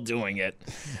talk while doing it.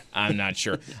 I'm not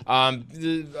sure.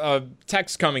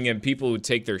 Text coming in, people who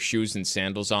take their shoes and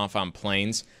sandals off on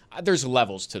planes. There's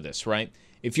levels to this, right?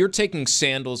 If you're taking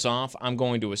sandals off, I'm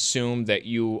going to assume that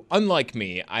you, unlike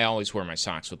me, I always wear my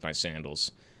socks with my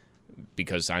sandals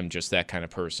because I'm just that kind of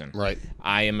person. Right.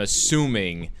 I am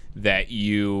assuming that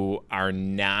you are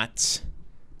not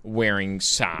wearing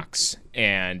socks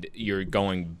and you're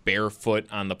going barefoot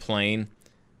on the plane.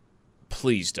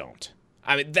 Please don't.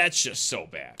 That's just so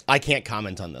bad. I can't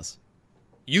comment on this.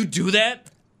 You do that?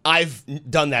 I've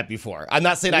done that before. I'm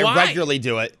not saying Why? I regularly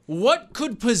do it. What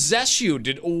could possess you?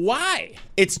 Why?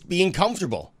 It's being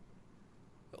comfortable.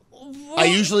 What? I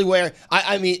usually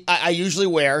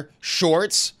wear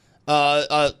shorts,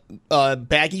 a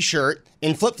baggy shirt,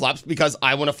 and flip-flops because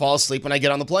I want to fall asleep when I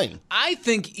get on the plane. I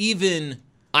think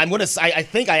I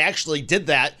think I actually did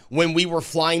that when we were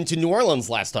flying to New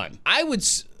Orleans last time. How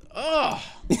did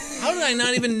I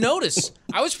not even notice?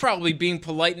 I was probably being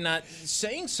polite and not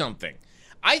saying something.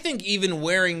 I think even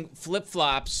wearing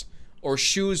flip-flops or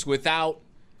shoes without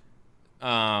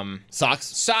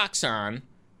socks on,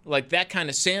 like that kind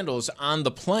of sandals on the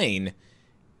plane,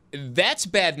 that's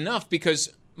bad enough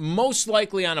because most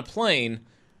likely on a plane,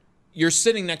 you're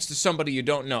sitting next to somebody you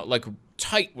don't know, like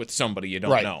tight with somebody you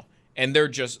don't know. And they're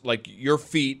just like, your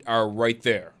feet are right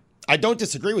there. I don't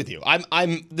disagree with you.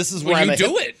 This is where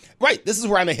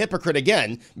I'm a hypocrite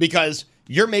again, because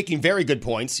you're making very good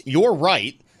points. You're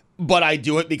right, but I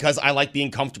do it because I like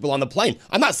being comfortable on the plane.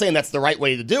 I'm not saying that's the right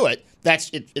way to do it.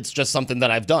 It's just something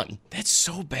that I've done. That's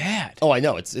so bad. Oh, I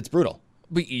know. It's brutal.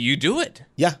 But you do it.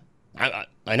 Yeah,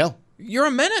 I know. You're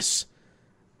a menace.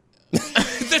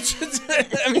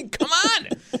 Come on.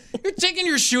 You're taking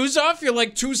your shoes off. You're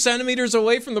like 2 centimeters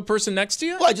away from the person next to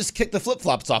you. Well, I just kick the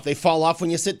flip-flops off. They fall off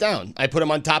when you sit down. I put them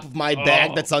on top of my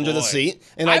bag that's under the seat.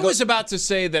 And I was about to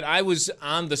say that I was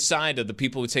on the side of the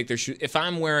people who take their shoes. If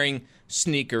I'm wearing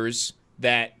sneakers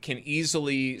that can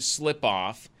easily slip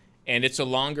off and it's a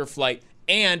longer flight,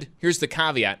 and here's the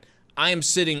caveat, I am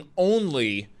sitting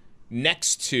only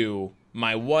next to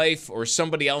my wife or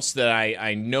somebody else that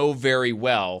I know very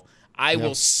well, I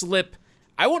will slip.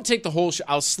 I won't take the whole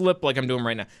I'll slip like I'm doing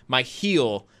right now, my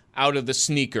heel out of the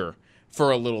sneaker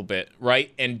for a little bit,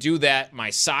 right? And do that. My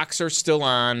socks are still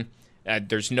on.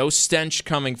 There's no stench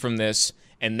coming from this,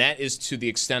 and that is to the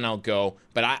extent I'll go.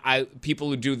 But I people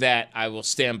who do that, I will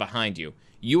stand behind you.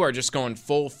 You are just going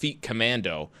full feet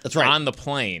commando. That's right. On the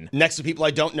plane. Next to people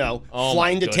I don't know. Oh,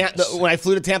 flying to when I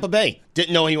flew to Tampa Bay.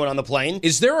 Didn't know anyone on the plane.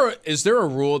 Is there a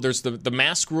rule? There's the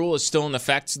mask rule is still in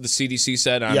effect, the CDC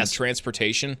said, on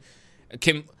transportation.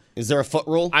 Is there a foot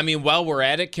rule? While we're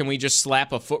at it, can we just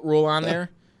slap a foot rule on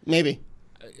there? Maybe.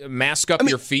 mask up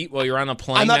your feet while you're on a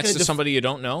plane next to somebody you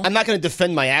don't know? I'm not going to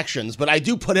defend my actions, but I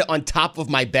do put it on top of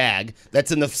my bag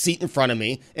that's in the seat in front of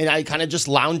me, and I kind of just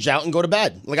lounge out and go to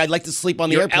bed. Like I'd like to sleep on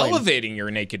the airplane. You're elevating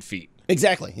your naked feet.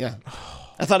 Exactly. Yeah.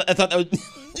 I thought that would.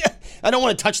 I don't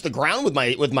want to touch the ground with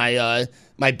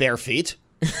my bare feet.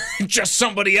 Just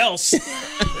somebody else.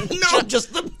 No,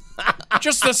 just the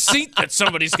just the seat that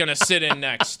somebody's going to sit in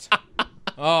next.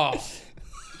 Oh.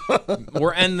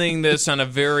 We're ending this on a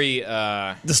very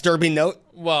disturbing note.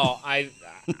 Well, I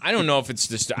don't know if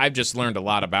it's I've just learned a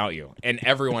lot about you, and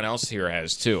everyone else here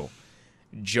has too.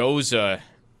 Joe's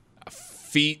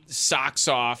feet, socks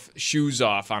off, shoes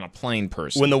off on a plane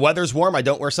person. When the weather's warm, I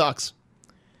don't wear socks.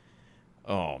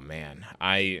 Oh man,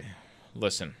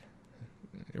 listen.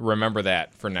 Remember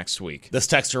that for next week. This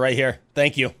texter right here.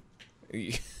 Thank you.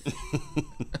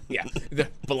 Yeah,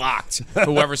 blocked.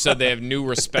 Whoever said they have new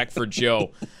respect for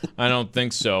Joe, I don't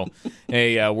think so.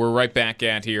 Hey, we're right back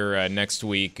at here next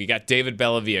week. We got David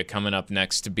Bellavia coming up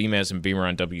next to Beamaz and Beamer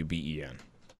on WBEN.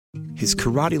 His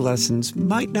karate lessons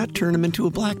might not turn him into a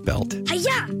black belt.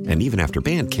 Hi-ya! And even after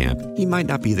band camp, he might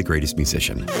not be the greatest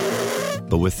musician.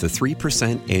 But with the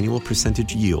 3% annual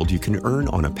percentage yield you can earn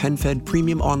on a PenFed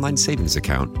premium online savings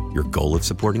account, your goal of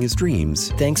supporting his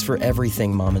dreams... Thanks for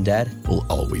everything, Mom and Dad. ...will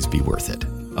always be worth it.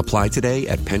 Apply today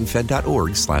at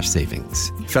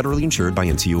PenFed.org/savings. Federally insured by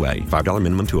NCUA. $5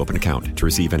 minimum to open account. To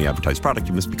receive any advertised product,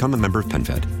 you must become a member of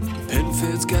PenFed.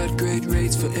 PenFed's got great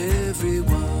rates for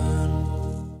everyone.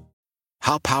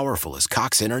 How powerful is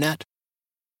Cox Internet?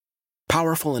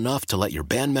 Powerful enough to let your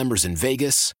band members in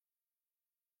Vegas,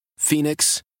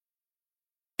 Phoenix,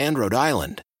 and Rhode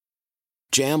Island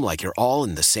jam like you're all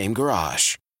in the same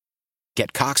garage.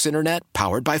 Get Cox Internet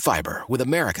powered by fiber with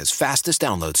America's fastest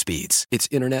download speeds. It's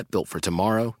internet built for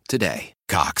tomorrow, today.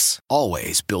 Cox,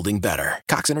 always building better.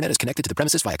 Cox Internet is connected to the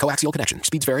premises via coaxial connection.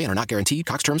 Speeds vary and are not guaranteed.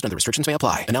 Cox terms and other restrictions may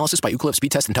apply. Analysis by Ookla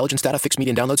Speed Test Intelligence Data. Fixed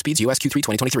median download speeds. US Q3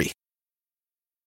 2023.